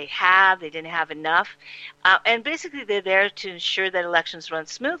did they have? They didn't have enough. And basically, they're there to ensure that elections run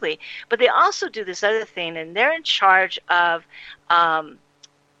smoothly. But they also do this other thing, and they're in charge of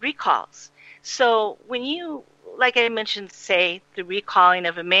recalls. So when you, like I mentioned, say, the recalling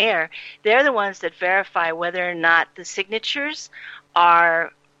of a mayor, they're the ones that verify whether or not the signatures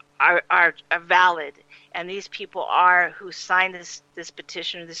are valid. And these people who signed this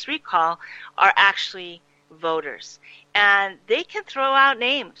petition or this recall are actually voters. And they can throw out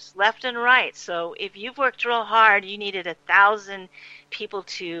names left and right. So if you've worked real hard, you needed 1,000 people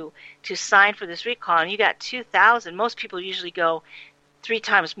to sign for this recall, and you got 2,000. Most people usually go 3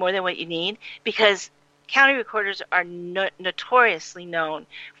 times more than what you need, because county recorders are notoriously known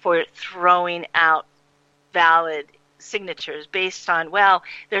for throwing out valid signatures based on, well,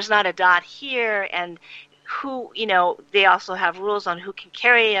 there's not a dot here, and who, they also have rules on who can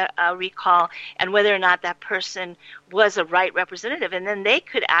carry a recall and whether or not that person was a right representative. And then they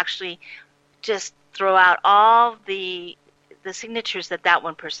could actually just throw out all the signatures that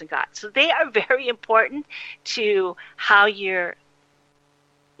one person got. So they are very important to how your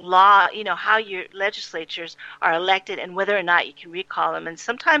law, how your legislatures are elected and whether or not you can recall them. And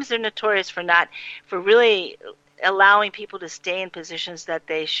sometimes they're notorious for really allowing people to stay in positions that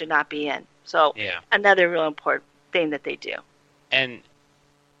they should not be in. So another real important thing that they do. And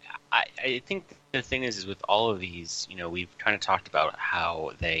I think the thing is with all of these, we've kind of talked about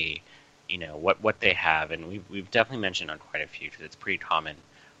how they, what they have, and we've definitely mentioned on quite a few, because it's pretty common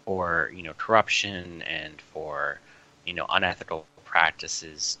for, corruption and for, unethical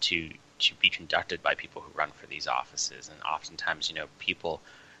practices to be conducted by people who run for these offices. And oftentimes, people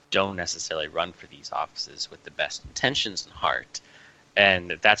don't necessarily run for these offices with the best intentions in heart.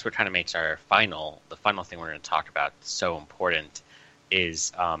 And that's what kind of makes the final thing we're going to talk about so important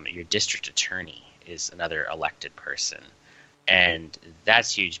is your district attorney is another elected person. And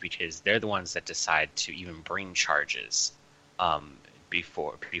that's huge because they're the ones that decide to even bring charges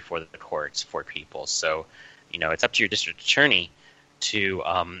before the courts for people. So, it's up to your district attorney to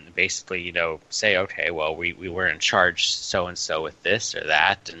basically, say, okay, well, we were in charge so-and-so with this or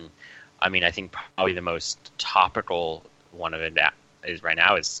that. And I mean, I think probably the most topical one of it is right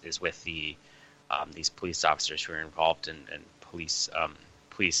now is with the these police officers who are involved in police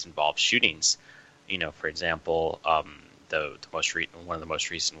involved shootings. For example, one of the most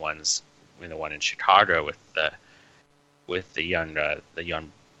recent ones, the one in Chicago with the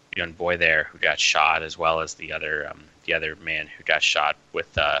young boy there who got shot, as well as the other man who got shot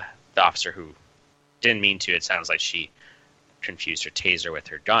with the officer who didn't mean to. It sounds like she confused her taser with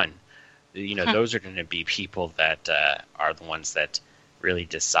her gun. Those are going to be people that are the ones that really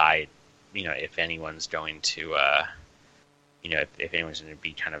decide, if anyone's going to, if anyone's going to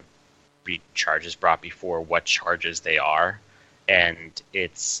be kind of be charges brought before, what charges they are. And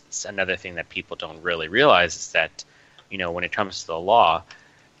it's another thing that people don't really realize is that, when it comes to the law,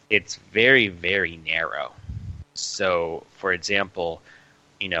 it's very, very narrow. So, for example,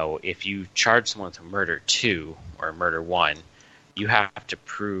 if you charge someone with a murder 2 or murder 1, you have to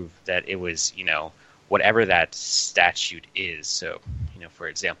prove that it was, whatever that statute is. So, for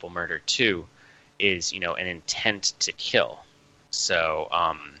example, murder 2 is, an intent to kill. So,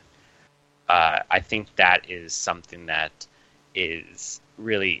 I think that is something that is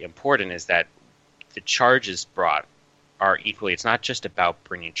really important, is that the charges brought are equally, it's not just about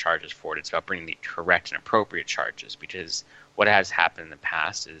bringing charges forward, it's about bringing the correct and appropriate charges, because what has happened in the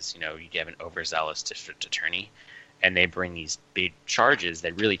past is, you get an overzealous district attorney, and they bring these big charges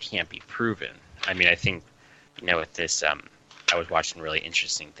that really can't be proven. I mean, I think, with this I was watching a really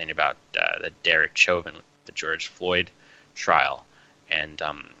interesting thing about the Derek Chauvin, the George Floyd trial, and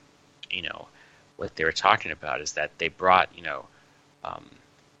what they were talking about is that they brought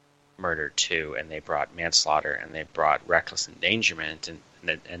murder too, and they brought manslaughter, and they brought reckless endangerment,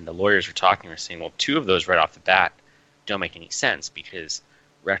 and the lawyers were saying, well, two of those right off the bat don't make any sense, because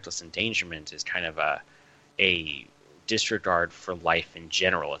reckless endangerment is kind of a disregard for life in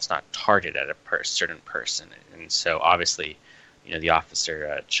general. It's not targeted at a certain person, and so obviously, the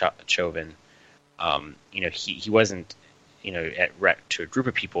officer Chauvin, he wasn't, to a group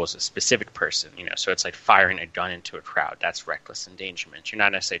of people as a specific person, so it's like firing a gun into a crowd. That's reckless endangerment. You're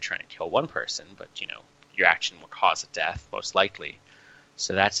not necessarily trying to kill one person, but your action will cause a death most likely.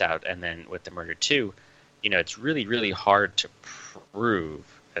 So that's out. And then with the murder too, it's really, really hard to prove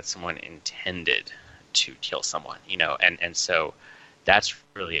that someone intended to kill someone, and so that's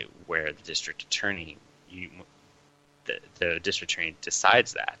really where the district attorney, the district attorney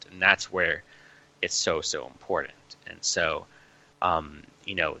decides that, and that's where it's so important. And so,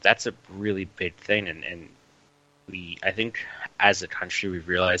 that's a really big thing, and I think as a country we've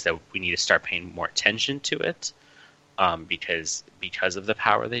realized that we need to start paying more attention to it, because of the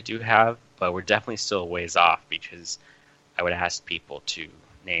power they do have, but we're definitely still a ways off, because I would ask people to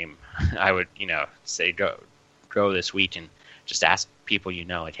name, I would, say go this week and just ask people,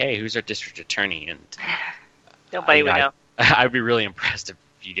 like, hey, who's our district attorney? And nobody would know. I'd be really impressed if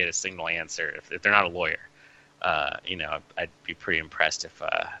you get a single answer, if they're not a lawyer. I'd be pretty impressed if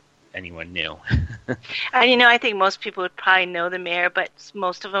anyone knew. And I think most people would probably know the mayor, but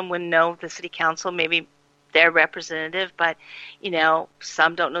most of them would know the city council, maybe their representative, but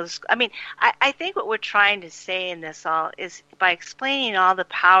some don't know this. I mean, I think what we're trying to say in this all is, by explaining all the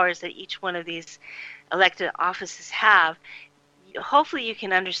powers that each one of these elected offices have, hopefully you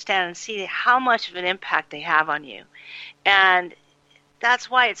can understand and see how much of an impact they have on you. And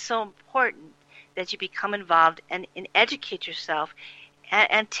that's why it's so important that you become involved and educate yourself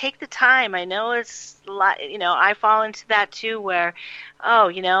and take the time. I know it's a lot, I fall into that too, where,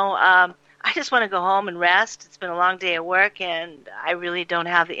 I just want to go home and rest. It's been a long day at work and I really don't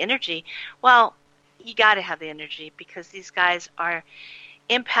have the energy. Well, you got to have the energy, because these guys are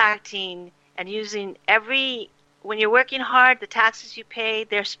impacting and using when you're working hard, the taxes you pay,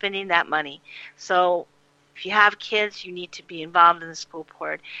 they're spending that money. So if you have kids, you need to be involved in the school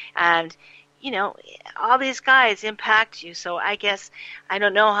board. And, all these guys impact you. So I guess I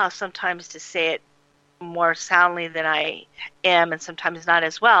don't know how sometimes to say it more soundly than I am, and sometimes not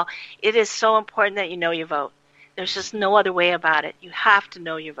as well. It is so important that you know your vote. There's just no other way about it. You have to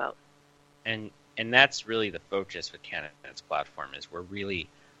know your vote. And that's really the focus with Candidates Platform, is we're really,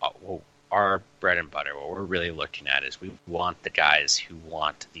 our bread and butter, what we're really looking at is we want the guys who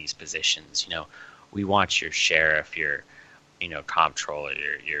want these positions. We want your sheriff, your comptroller,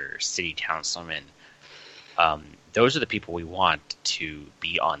 your city councilman. Those are the people we want to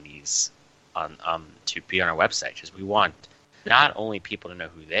be on these, to be on our website, because we want not only people to know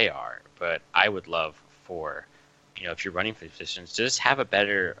who they are, but I would love for, if you're running for these positions, to just have a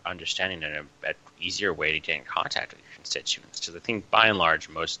better understanding and an easier way to get in contact with your constituents. Because I think by and large,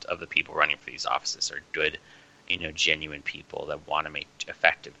 most of the people running for these offices are good, genuine people that want to make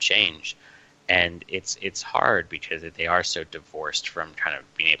effective change. And it's hard because they are so divorced from kind of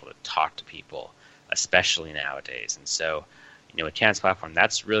being able to talk to people, especially nowadays. And so, with Candidates Platform,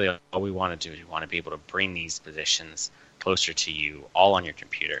 that's really all we want to do. We want to be able to bring these positions closer to you, all on your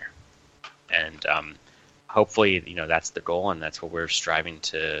computer. And hopefully, that's the goal, and that's what we're striving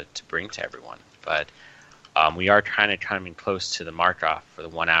to bring to everyone. But we are kind of coming close to the mark off for the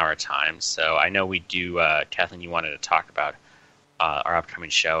 1 hour time. So I know we do, Kathleen, you wanted to talk about our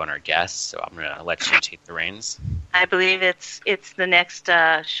upcoming show and our guests, so I'm going to let you take the reins. I believe it's the next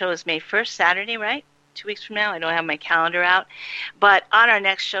show is May 1st, Saturday, right? 2 weeks from now. I don't have my calendar out. But on our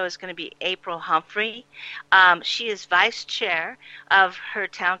next show is going to be April Humphrey. She is vice chair of her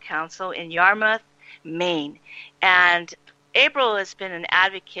town council in Yarmouth, Maine. And April has been an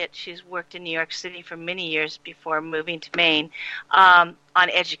advocate. She's worked in New York City for many years before moving to Maine on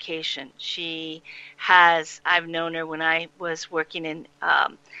education. I've known her when I was working in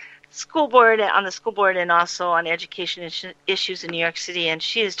on the school board and also on education issues in New York City, and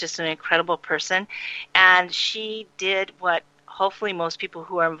she is just an incredible person. And she did what hopefully most people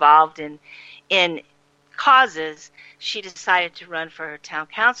who are involved in causes, she decided to run for her town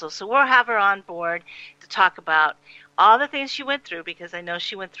council. So we'll have her on board to talk about all the things she went through, because I know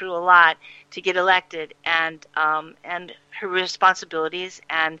she went through a lot to get elected, and her responsibilities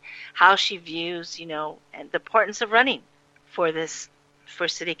and how she views, and the importance of running for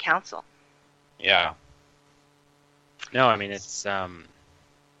city council. Yeah. No, I mean it's.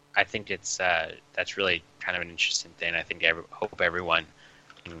 I think it's that's really kind of an interesting thing. I think hope everyone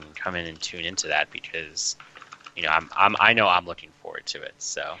can come in and tune into that because, I know I'm looking forward to it.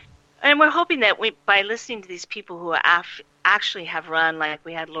 So. And we're hoping that by listening to these people who actually have run, like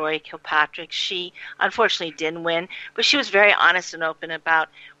we had Lori Kilpatrick, she unfortunately didn't win, but she was very honest and open about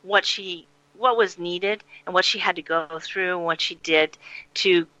what was needed and what she had to go through and what she did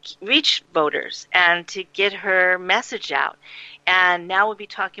to reach voters and to get her message out. And now we'll be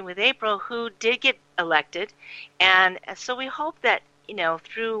talking with April, who did get elected. And so we hope that,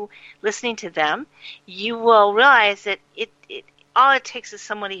 through listening to them, you will realize that all it takes is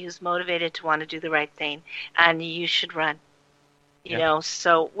somebody who's motivated to want to do the right thing, and you should run.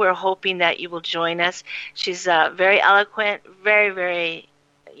 So we're hoping that you will join us. She's very eloquent, very, very,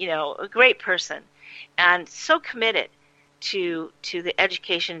 a great person, and so committed to the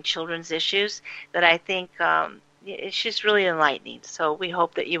education and children's issues that I think it's just really enlightening. So we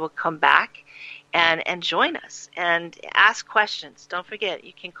hope that you will come back and join us and ask questions. Don't forget,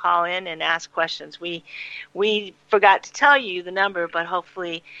 you can call in and ask questions. We forgot to tell you the number, but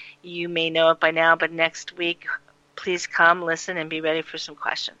hopefully you may know it by now. But next week, please come, listen, and be ready for some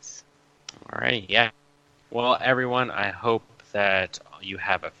questions. All right, yeah. Well, everyone, I hope that you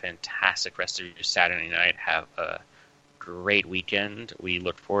have a fantastic rest of your Saturday night. Have a great weekend. We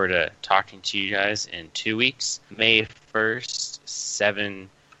look forward to talking to you guys in 2 weeks. May 1st, 7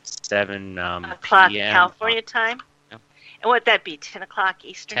 o'clock p.m. California time. Yep. And what would that be? 10 o'clock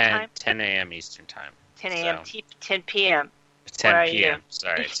Eastern time? 10 a.m. Eastern time. 10 a.m. 10 p.m. 10 p.m.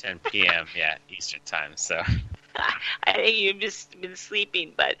 Sorry, 10 p.m. Yeah, Eastern time. So. I think you've just been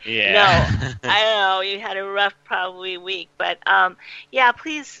sleeping, but yeah. No, I don't know. You had a rough probably week, but yeah,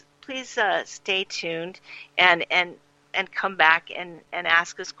 please stay tuned and come back and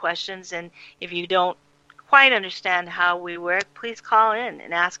ask us questions. And if you don't quite understand how we work, please call in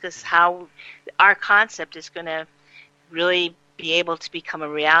and ask us how our concept is going to really be able to become a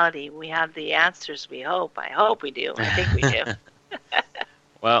reality. We have the answers, we hope. I hope we do. I think we do.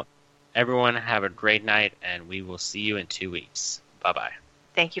 Well, everyone have a great night, and we will see you in 2 weeks. Bye-bye.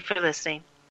 Thank you for listening.